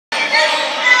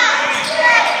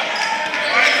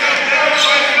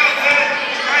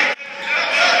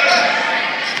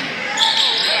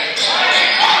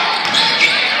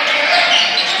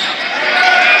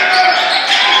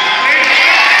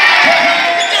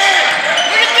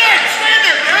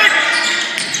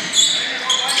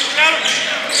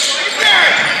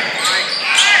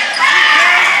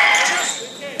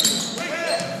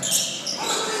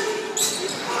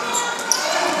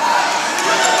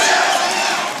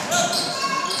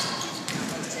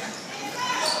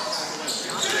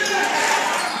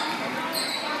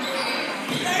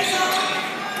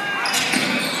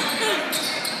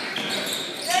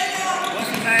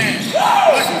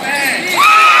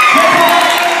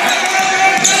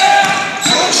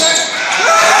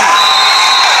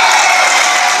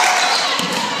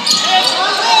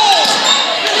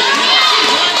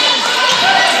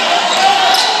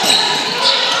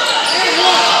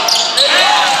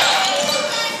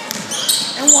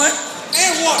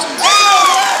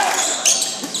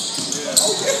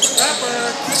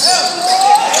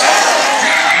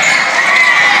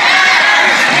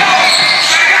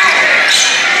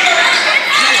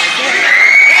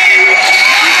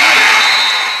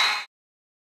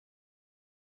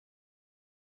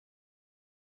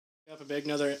big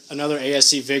another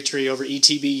ASC victory over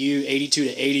ETBU,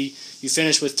 82-80. You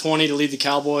finished with 20 to lead the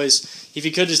Cowboys. If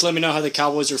you could just let me know how the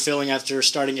Cowboys are feeling after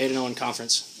starting 8-0 in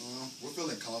conference. We're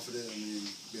feeling confident. I mean,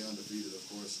 being undefeated, of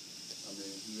course. I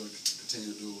mean, we're going to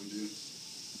continue to do what we do.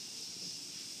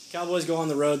 Cowboys go on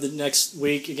the road the next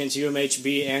week against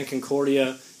UMHB and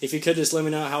Concordia. If you could just let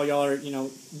me know how y'all are,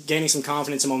 gaining some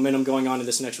confidence and momentum going on to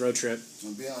this next road trip.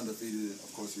 Being undefeated,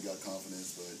 of course, we got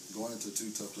confidence, but going into two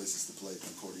tough places to play,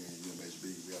 Concordia and UMHB,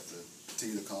 we have to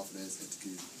continue the confidence and to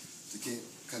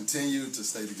continue to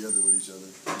stay together with each other,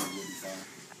 and we'll be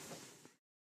fine.